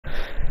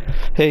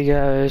Hey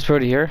guys,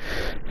 Brody here,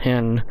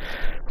 and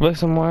we're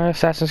some more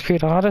Assassin's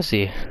Creed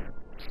Odyssey.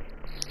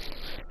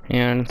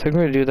 And I think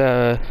we're gonna do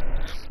the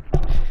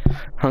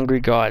Hungry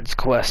Gods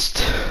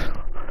quest.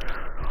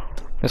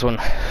 This one.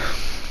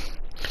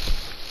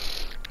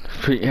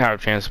 You have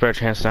a chance, better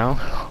chance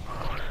now.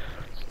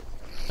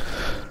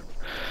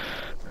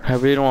 I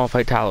really don't want to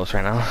fight Talos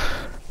right now.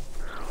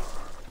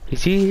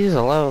 He's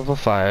a level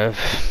 5.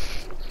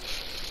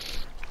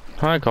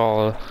 I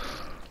call.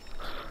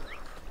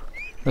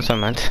 That's what I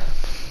meant.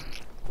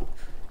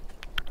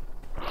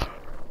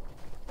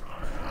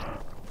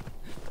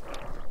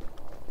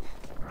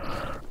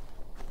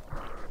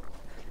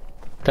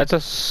 That's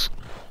a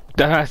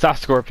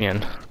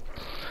scorpion.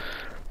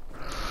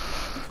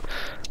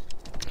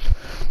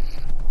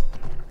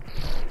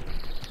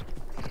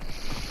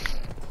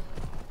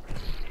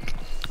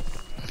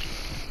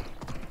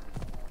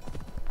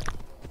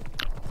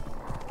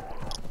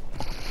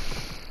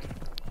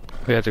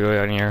 We have to go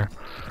down here.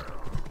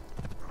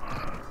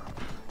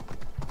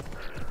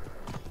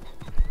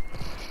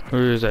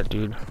 Where is that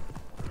dude?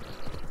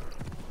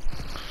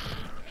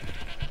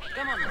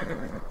 Come on.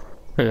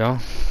 There you go.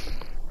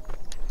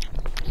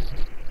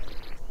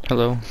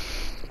 Hello.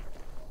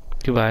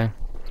 Goodbye.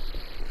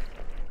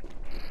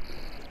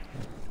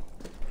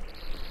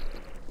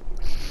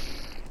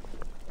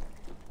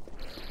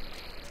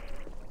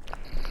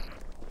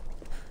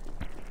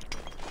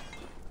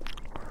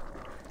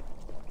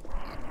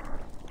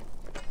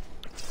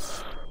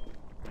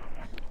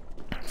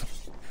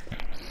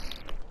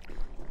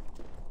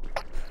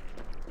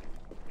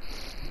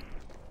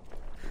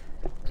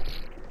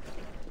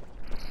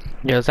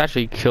 Yeah, let's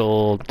actually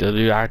kill the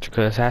dude I actually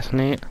could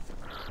assassinate.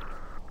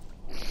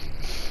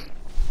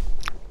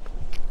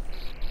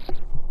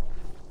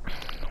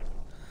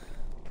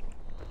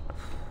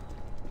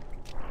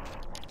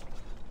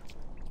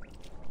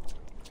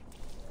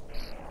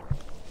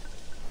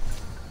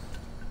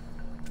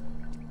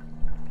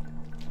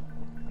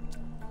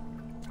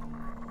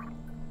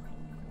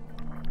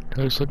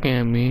 He's looking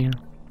at me.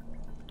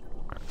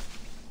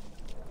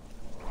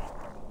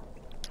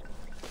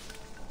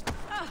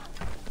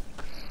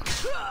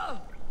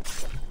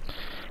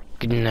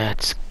 Good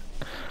nuts,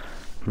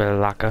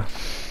 Belaka.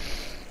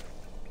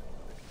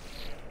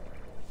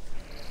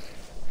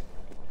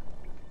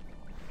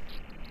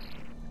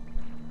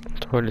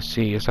 It's hard to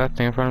see. Is that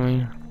thing in front of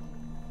me?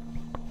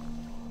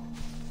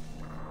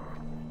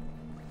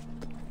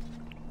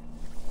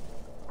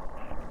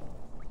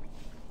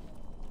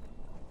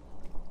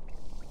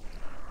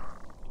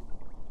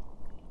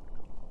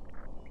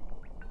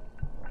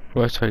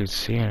 What's how you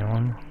see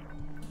anyone?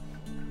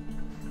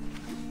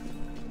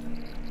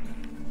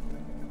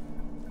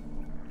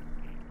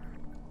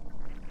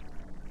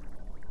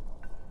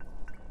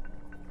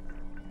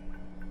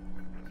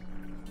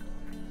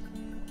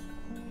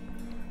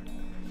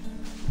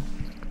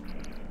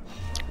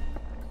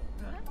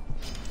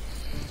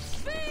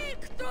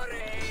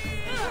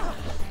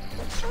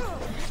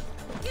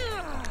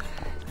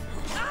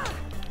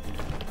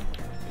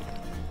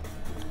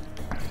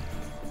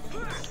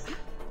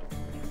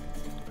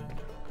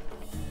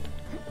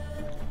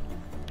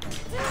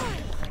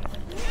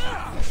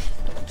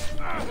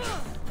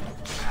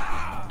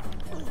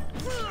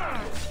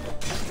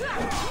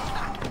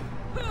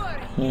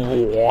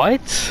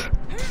 What?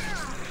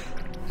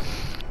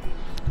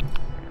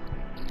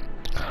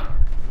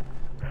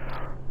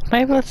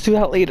 Maybe let's do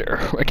that later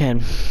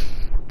again.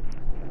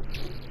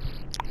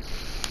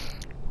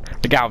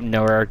 The guy out of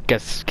nowhere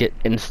get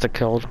insta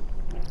killed.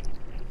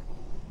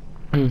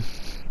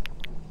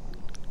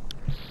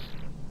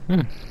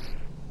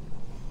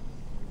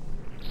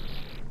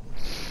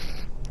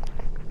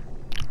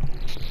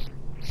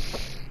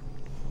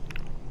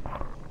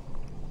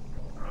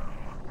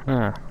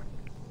 Huh.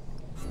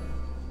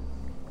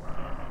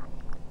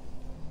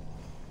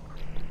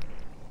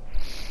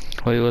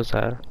 Wait, what was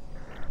that?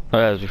 Oh,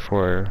 that was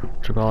before.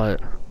 What you call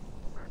it?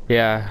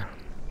 Yeah.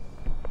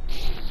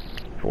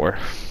 Before.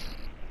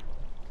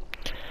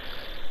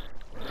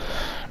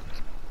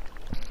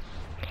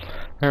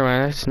 Never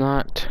mind, that's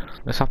not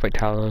by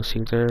Talos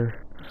either.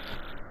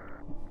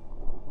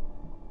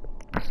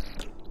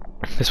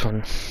 This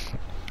one.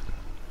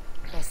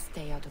 Best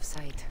stay out of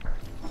sight.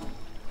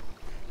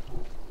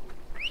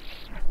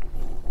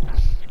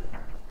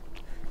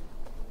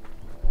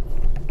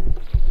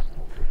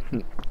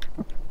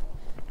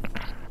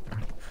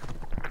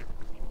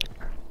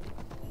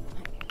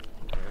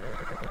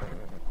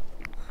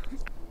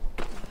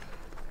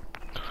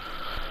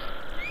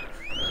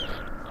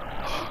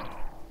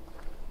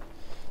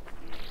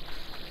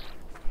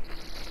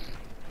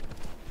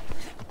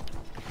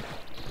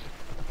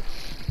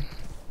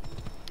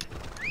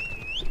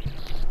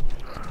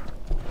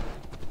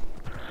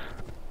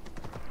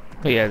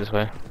 Oh, yeah, this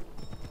way.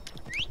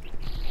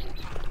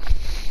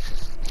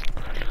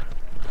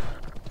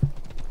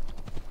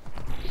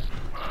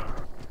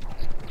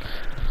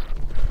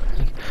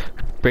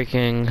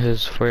 Breaking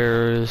his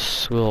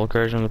flares will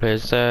encourage him to pay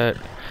his debt.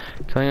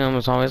 Killing him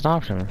is always an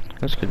option.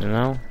 That's good to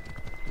know.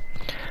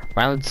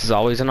 Violence is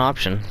always an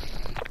option.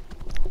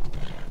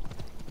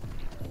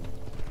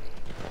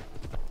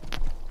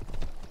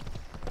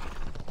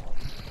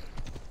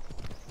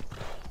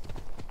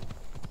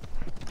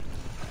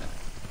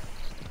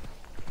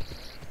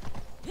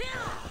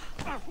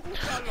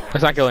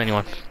 Let's not kill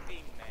anyone.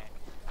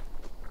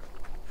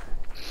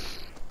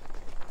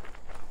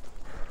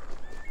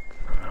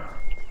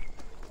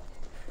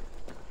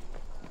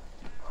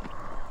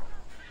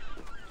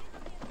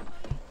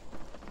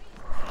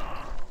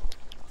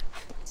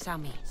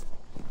 Sammy,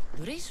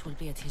 Luis will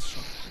be at his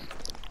shop.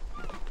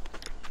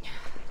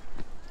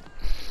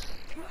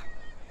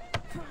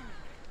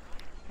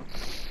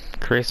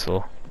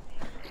 Crystal.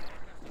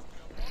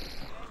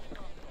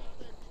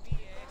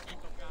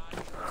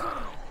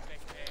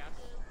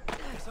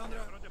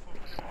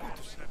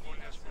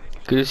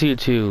 Good to see you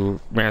too,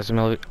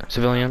 random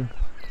civilian.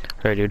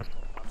 Sorry, dude.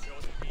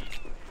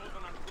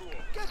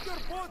 Get your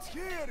pots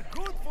here.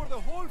 Good for the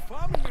whole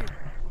family.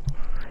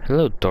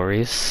 Hello,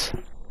 Doris.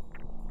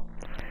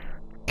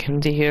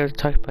 Came to here to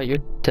talk about your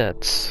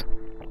debts.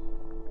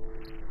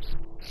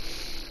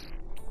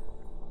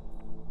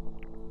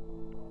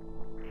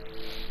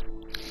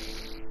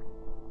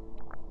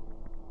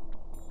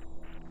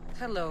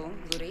 Hello,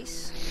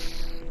 Luis.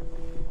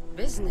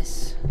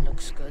 Business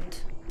looks good.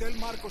 Tell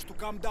Marcos to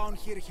come down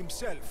here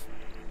himself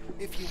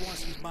if he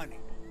wants his money.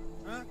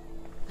 Huh?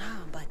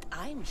 Ah, but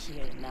I'm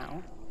here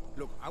now.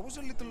 Look, I was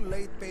a little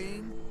late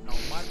paying. Now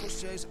Marcos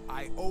says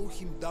I owe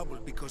him double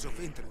because of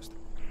interest.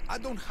 I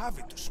don't have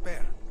it to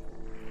spare.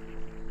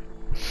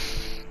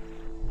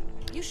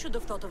 You should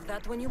have thought of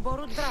that when you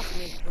borrowed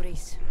drachmi,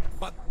 Luis.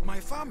 But my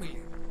family...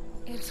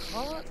 It's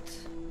hot.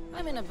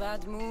 I'm in a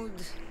bad mood,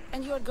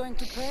 and you're going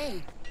to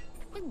pay.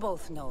 We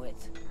both know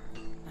it.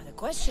 Now the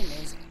question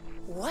is,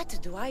 what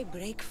do I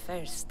break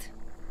first?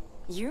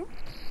 You?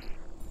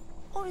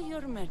 Or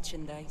your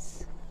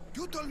merchandise?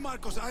 You told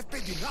Marcos I've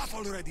paid enough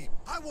already.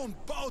 I won't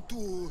bow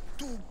to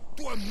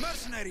a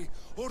mercenary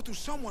or to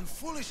someone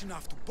foolish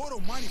enough to borrow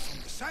money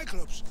from the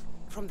Cyclops.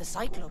 From the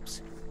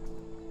Cyclops?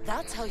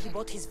 That's how he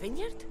bought his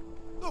vineyard?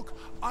 Look,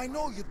 I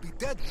know you'd be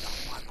dead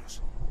without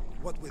Marcos.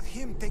 What with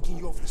him taking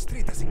you off the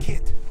street as a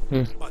kid.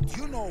 But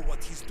you know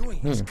what he's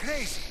doing. It's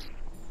crazy.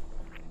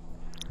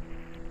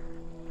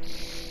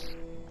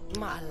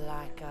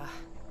 Malaka.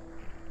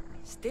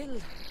 Still,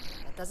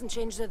 that doesn't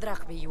change the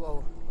drachmi you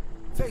owe.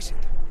 Face it,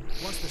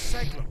 once the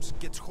Cyclops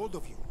gets hold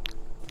of you,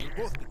 you'll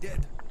both be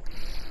dead.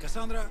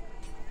 Cassandra,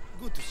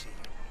 good to see you.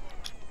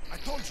 I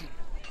told you,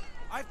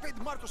 I've paid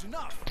Marcos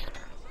enough.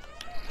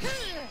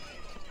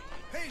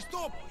 Hey,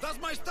 stop! That's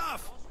my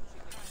stuff!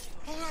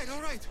 All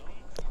right.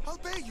 I'll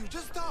pay you,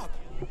 just stop.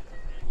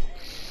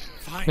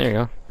 Fine. There you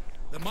go.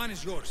 The money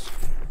is yours.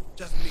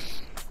 Just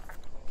leave.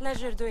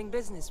 Pleasure doing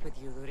business with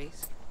you,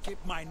 Luis.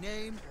 Keep my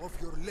name off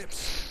your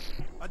lips.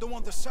 I don't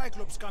want the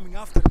Cyclops coming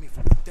after me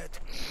for the debt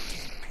you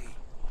can't pay.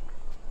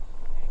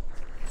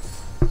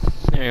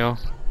 There you go.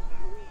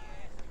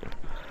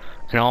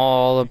 And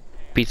all the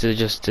pieces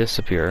just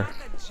disappear.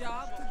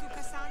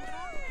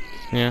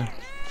 Yeah.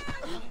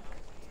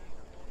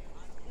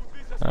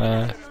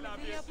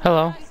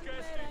 Hello.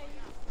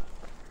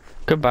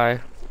 Goodbye.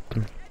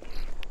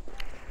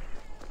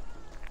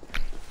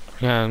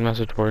 Yeah,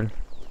 message board.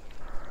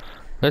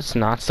 Let's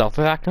not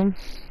self-attack him.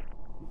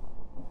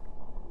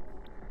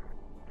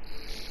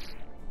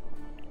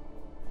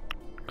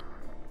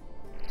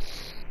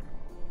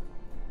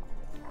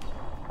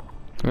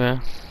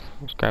 Yeah,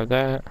 let's grab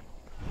that.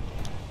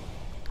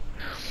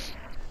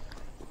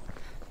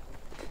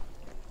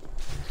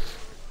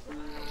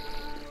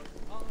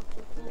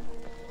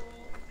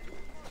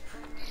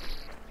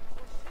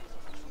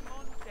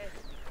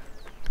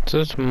 So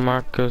it's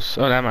Marcus.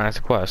 Oh, that man has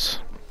a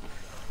quest.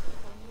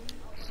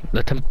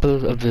 The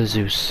Temple of the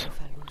Zeus.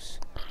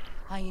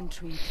 I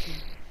entreat you,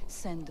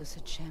 send us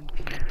a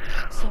champion,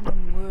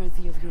 someone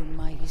worthy of your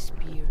mighty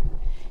spear.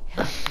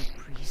 Help the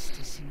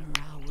priestess in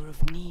her hour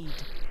of need.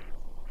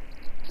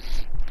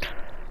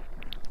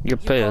 Your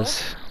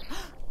players.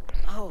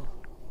 Oh,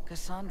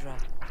 Cassandra,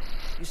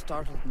 you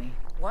startled me.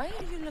 Why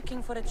are you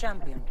looking for a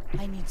champion?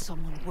 I need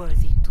someone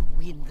worthy to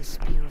win the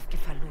spear of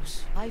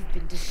Kephallonia. I've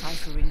been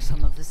deciphering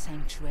some of the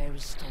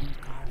sanctuary's stone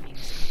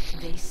carvings.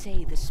 They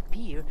say the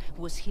spear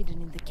was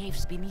hidden in the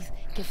caves beneath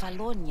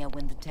Kephallonia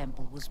when the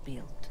temple was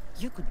built.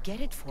 You could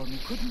get it for me,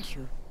 couldn't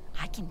you?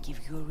 I can give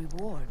you a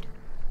reward.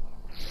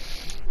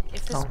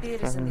 If the spear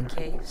is in the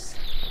caves,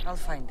 I'll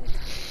find it.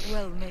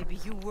 Well, maybe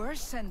you were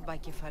sent by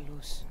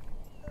Kephallonia.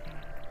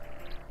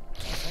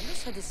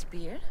 Kephallonia had a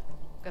spear?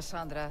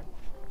 Cassandra,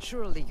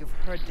 surely you've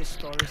heard this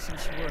story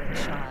since you were a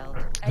child.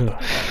 I didn't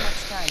have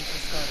much time for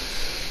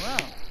stories.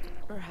 Well,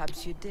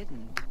 perhaps you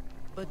didn't.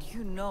 But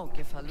you know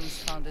Kephallonia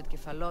founded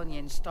Kephallonia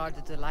and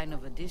started the line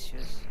of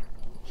Odysseus.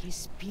 His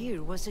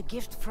spear was a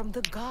gift from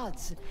the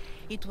gods.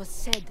 It was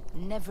said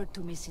never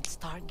to miss its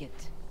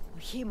target.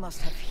 He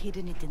must have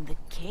hidden it in the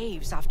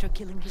caves after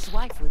killing his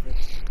wife with it.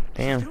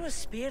 Damn. He threw a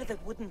spear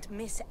that wouldn't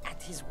miss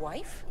at his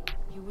wife?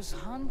 He was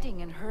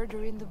hunting and heard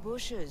her in the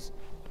bushes.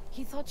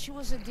 He thought she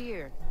was a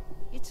deer.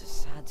 It's a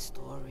sad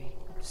story.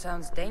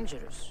 Sounds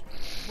dangerous.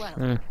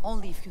 Well,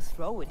 only if you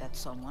throw it at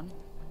someone.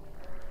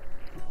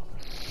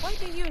 Why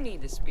do you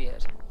need a spear?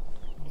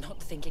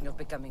 Not thinking of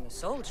becoming a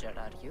soldier,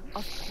 are you?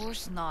 Of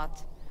course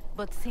not.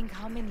 But think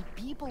how many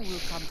people will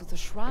come to the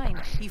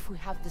shrine if we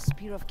have the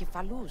Spear of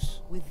Kephallos.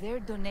 With their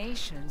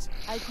donations,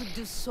 I could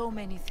do so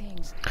many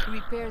things.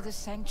 Repair the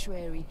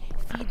sanctuary,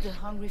 feed the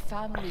hungry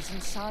families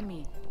in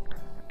Sami.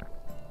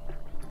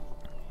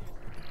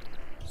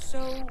 So,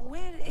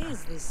 where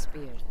is this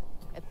spear?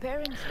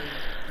 Apparently,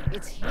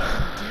 it's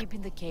hidden deep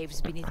in the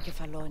caves beneath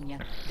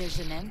Kephallonia. There's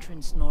an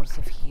entrance north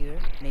of here.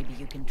 Maybe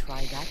you can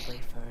try that way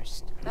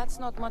first. That's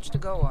not much to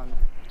go on.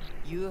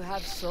 You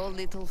have so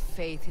little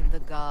faith in the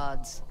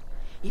gods.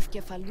 If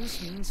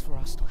Kephallos means for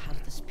us to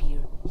have the spear,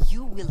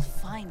 you will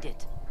find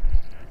it.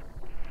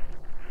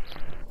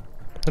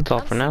 That's all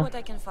I'll for see now. what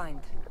I can find.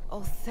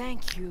 Oh,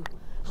 thank you.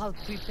 I'll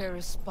prepare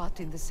a spot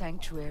in the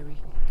sanctuary.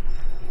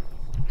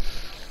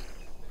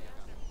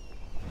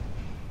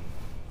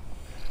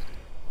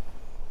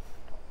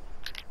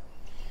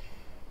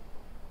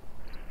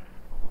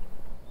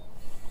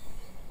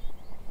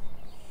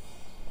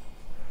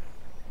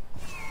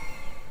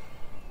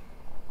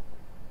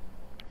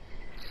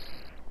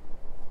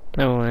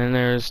 Oh, and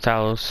there's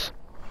Talos.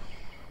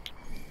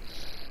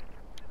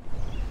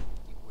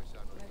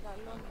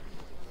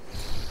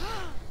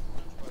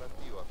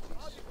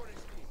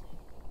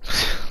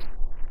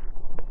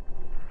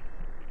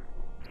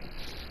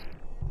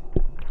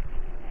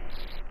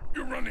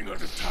 You're running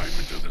out of time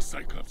until the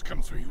Cyclops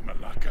comes for you,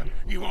 Malaka.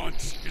 He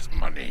wants his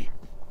money.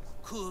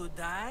 Could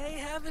I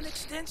have an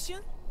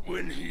extension?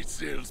 When he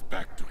sails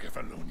back to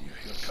Kephallonia,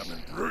 he'll come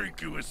and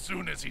break you as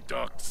soon as he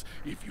docks,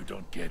 if you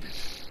don't get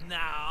it.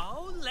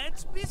 Now,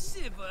 let's be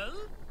civil.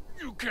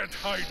 You can't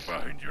hide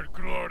behind your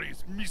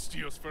glories,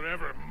 Mistios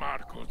forever,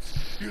 Marcos.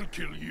 He'll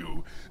kill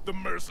you, the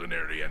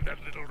mercenary, and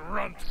that little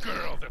runt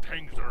girl that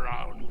hangs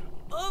around.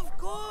 Of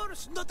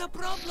course, not a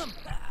problem.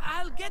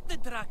 I'll get the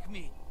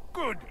drachmi.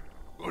 Good.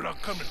 Or I'll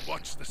come and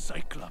watch the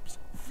Cyclops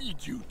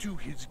feed you to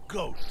his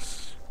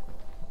goats.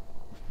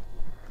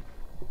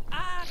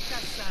 Ah,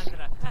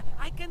 Cassandra,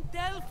 I can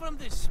tell from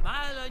the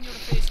smile on your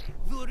face,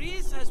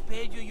 Duris has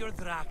paid you your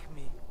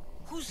drachmi.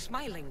 Who's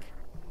smiling?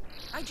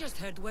 I just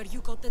heard where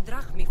you got the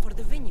drachmi for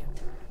the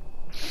vineyard.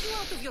 Are you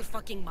out of your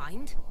fucking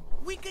mind?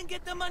 We can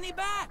get the money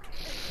back.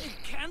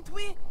 Can't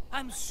we?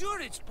 I'm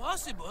sure it's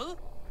possible.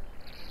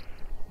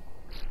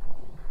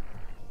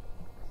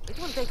 It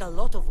will take a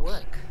lot of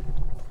work.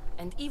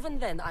 And even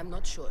then, I'm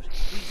not sure.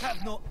 We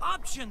have no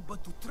option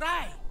but to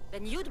try.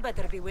 Then you'd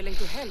better be willing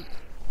to help.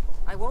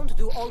 I won't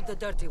do all the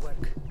dirty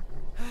work.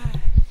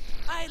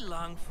 I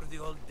long for the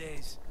old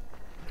days.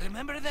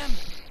 Remember them?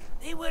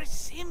 They were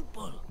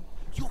simple.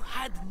 You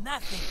had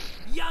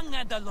nothing, young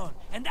and alone,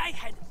 and I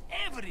had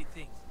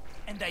everything.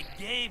 And I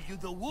gave you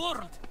the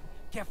world,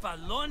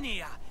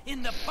 Kephallonia,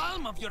 in the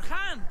palm of your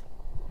hand.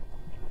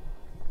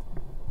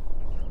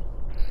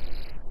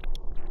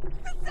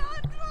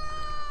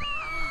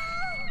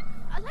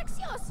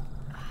 Alexios!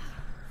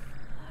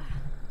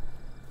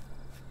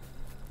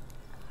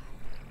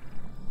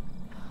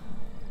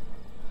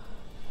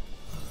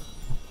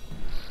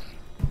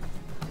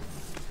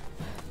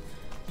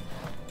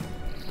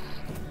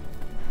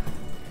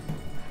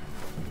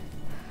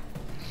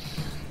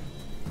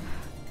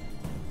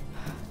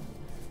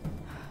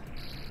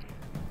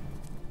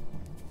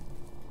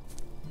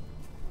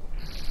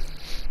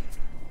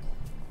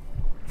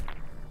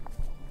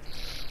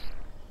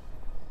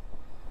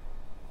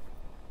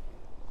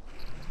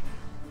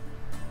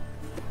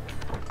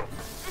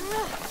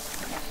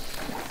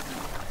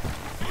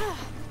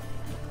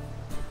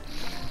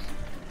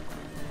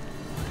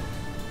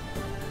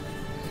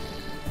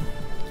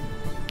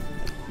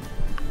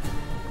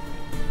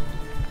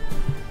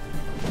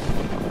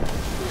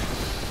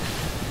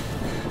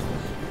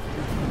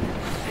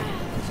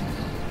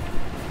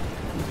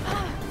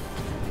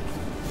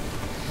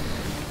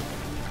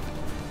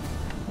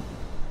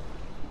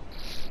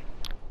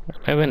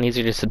 Might have been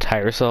easier just to tie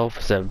yourself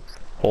instead of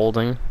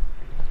holding.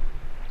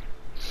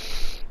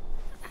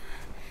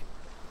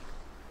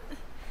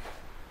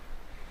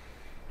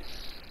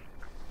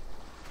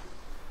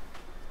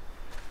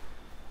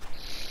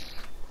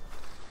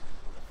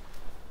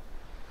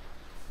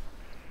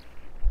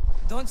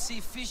 Don't see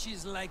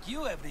fishes like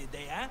you every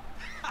day, huh?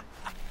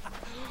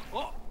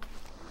 Oh!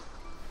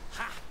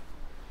 Ha!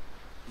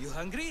 You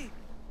hungry?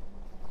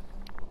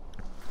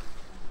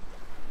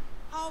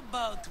 How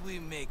about we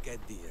make a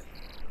deal?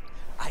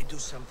 I do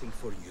something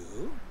for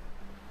you.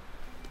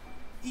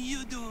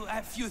 You do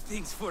a few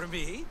things for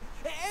me.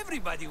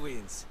 Everybody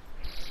wins.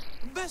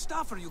 Best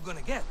offer you're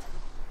gonna get.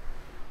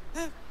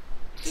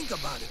 Think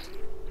about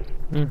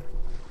it.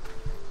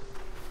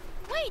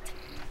 Wait!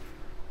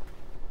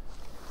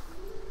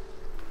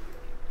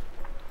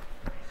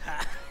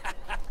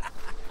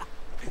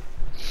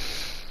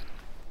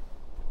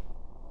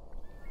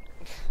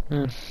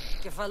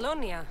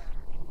 Kephallonia.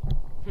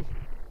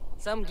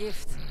 Some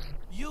gift.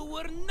 You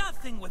were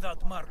nothing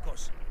without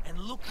Marcos, and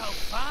look how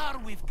far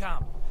we've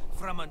come.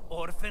 From an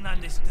orphan on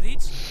the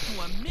streets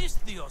to a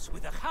Misthios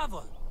with a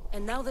Havel.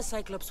 And now the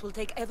Cyclops will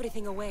take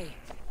everything away.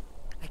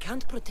 I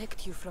can't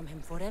protect you from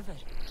him forever.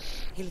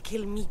 He'll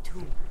kill me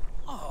too.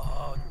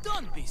 Oh,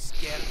 don't be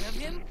scared of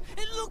him.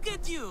 And look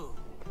at you.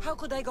 How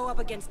could I go up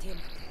against him?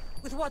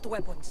 With what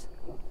weapons?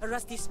 A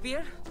rusty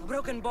spear? A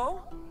broken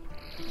bow?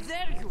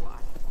 There you are.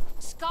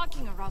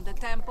 Skulking around the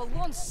temple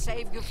won't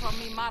save you from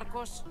me,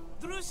 Marcos.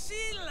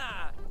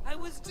 Drusilla! I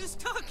was just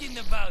talking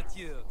about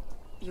you.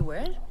 You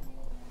were?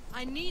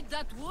 I need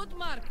that wood,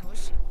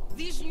 Marcos.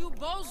 These new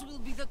bows will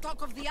be the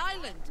talk of the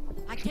island.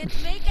 I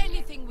can't make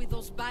anything with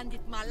those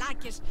bandit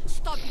malakes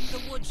stopping the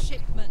wood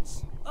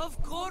shipments.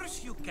 Of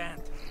course you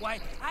can't.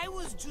 Why, I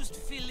was just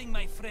filling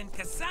my friend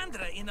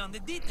Cassandra in on the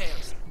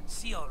details.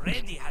 She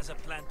already has a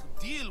plan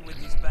to deal with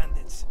these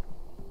bandits.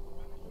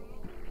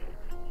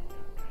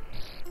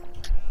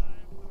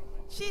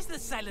 She's the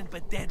silent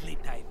but deadly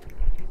type.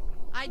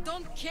 I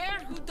don't care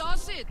who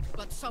does it,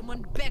 but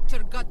someone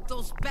better got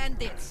those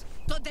bandits.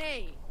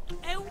 Today.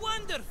 A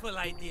wonderful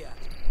idea.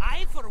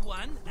 I, for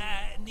one,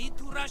 need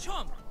to rush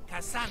home.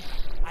 Cassandra,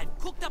 I've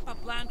cooked up a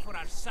plan for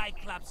our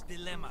Cyclops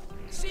dilemma.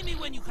 See me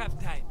when you have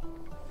time.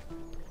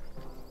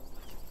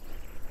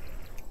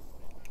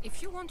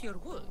 If you want your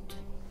wood,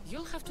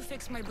 you'll have to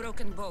fix my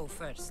broken bow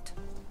first.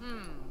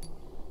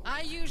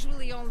 I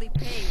usually only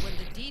pay when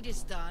the deed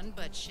is done,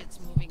 but shit's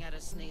moving at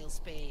a snail's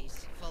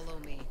pace. Follow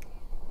me.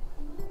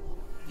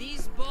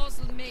 These bows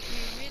will make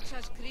me rich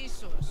as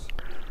Chrysos.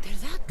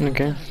 They're that good.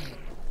 Okay.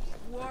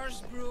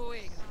 War's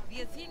brewing.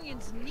 The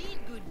Athenians need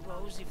good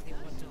bows if they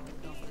want to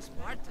hold off the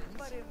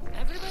Spartans.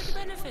 Everybody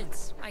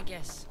benefits, I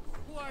guess.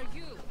 Who are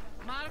you?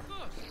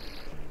 Marcos?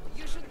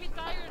 You should be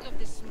tired of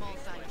this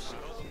small-time shit.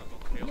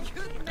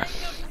 You'd make a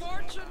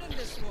fortune in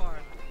this war.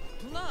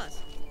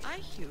 Plus, I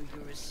hear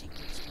you're a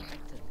secret Spartan.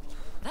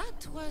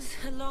 That was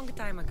a long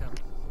time ago.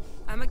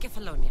 I'm a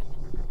Kephalonian.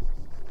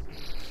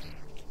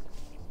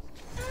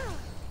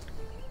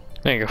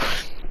 There you go.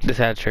 This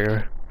had a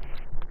trigger.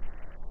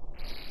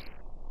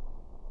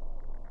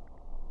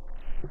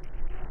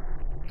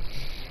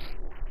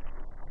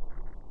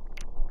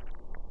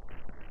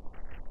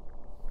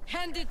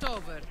 Hand it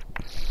over.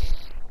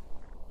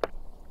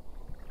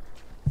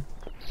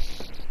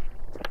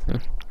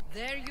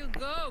 There you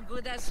go,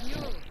 good as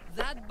new.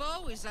 That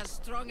bow is as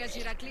strong as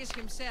Heracles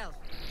himself.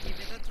 Give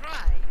it a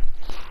try.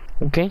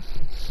 Okay.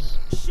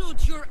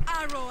 Shoot your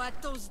arrow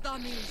at those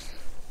dummies.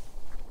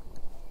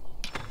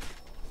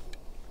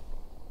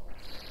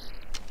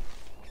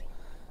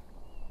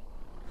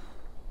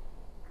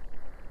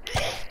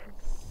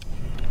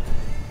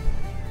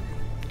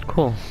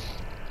 Cool.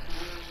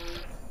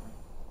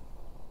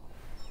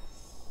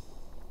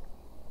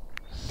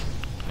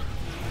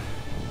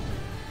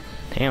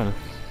 Damn.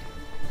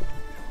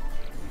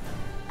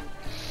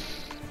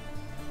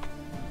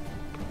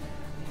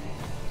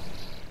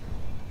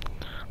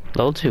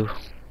 Level 2.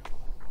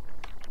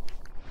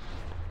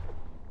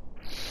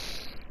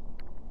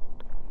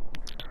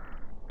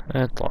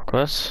 That's block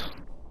quest.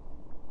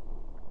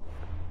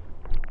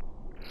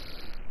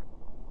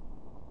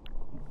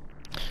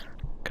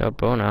 Got a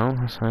bow now,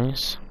 that's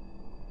nice.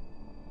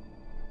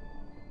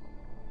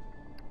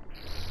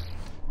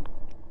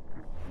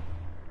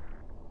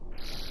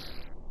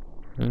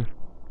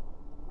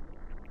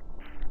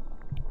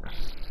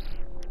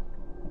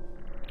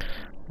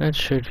 That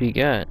should be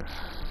good.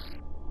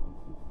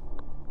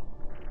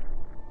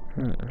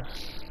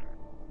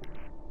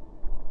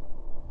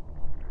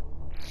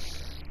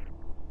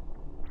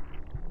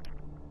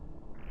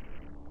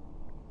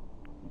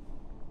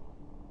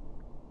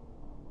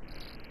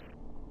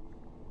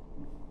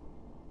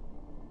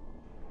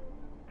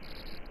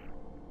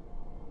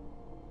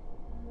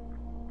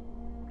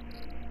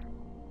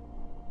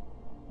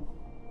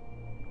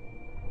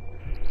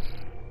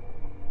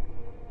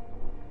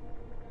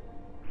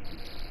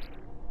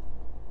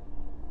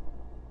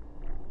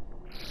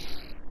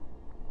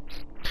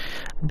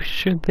 I'm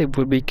sure they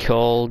would be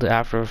killed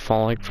after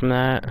falling from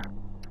that.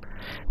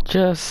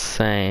 Just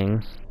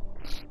saying.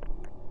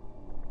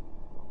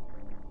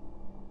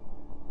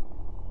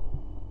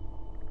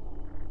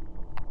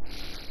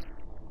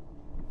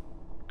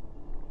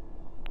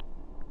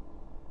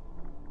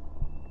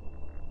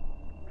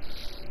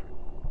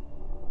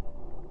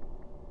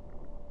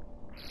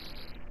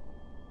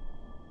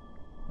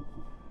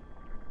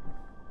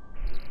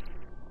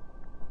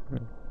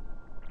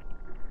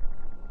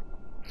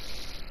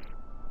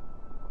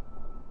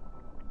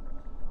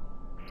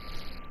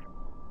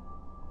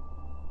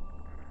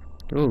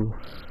 Ooh.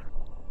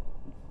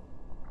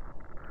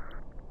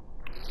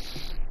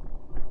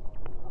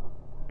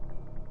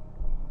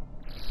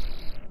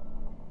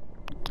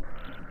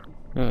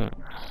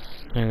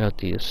 I got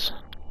these.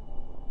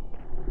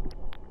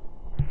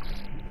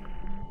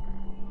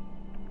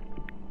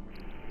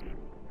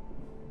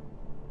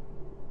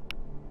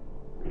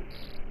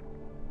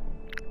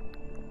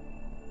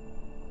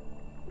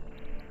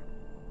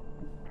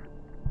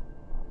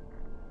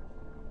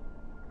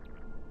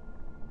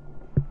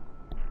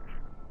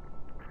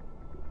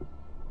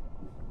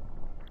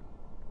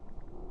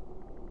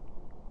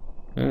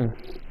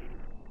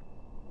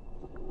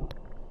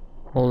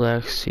 Hold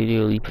X, CD,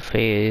 leap of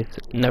faith,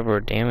 never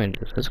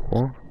damages, that's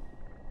cool.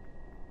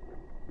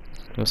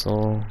 That's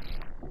all.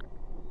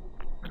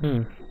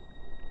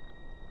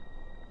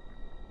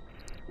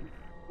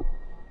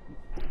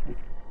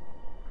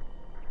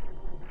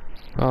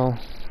 well,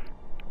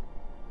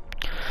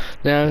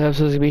 that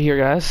episode's gonna be here,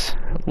 guys.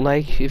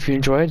 Like if you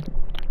enjoyed.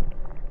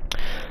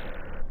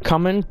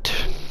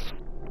 Comment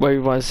what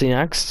you want to see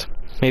next.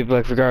 Maybe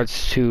like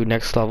regards to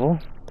next level.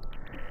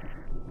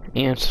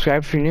 And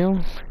subscribe if you're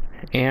new.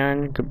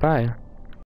 And goodbye.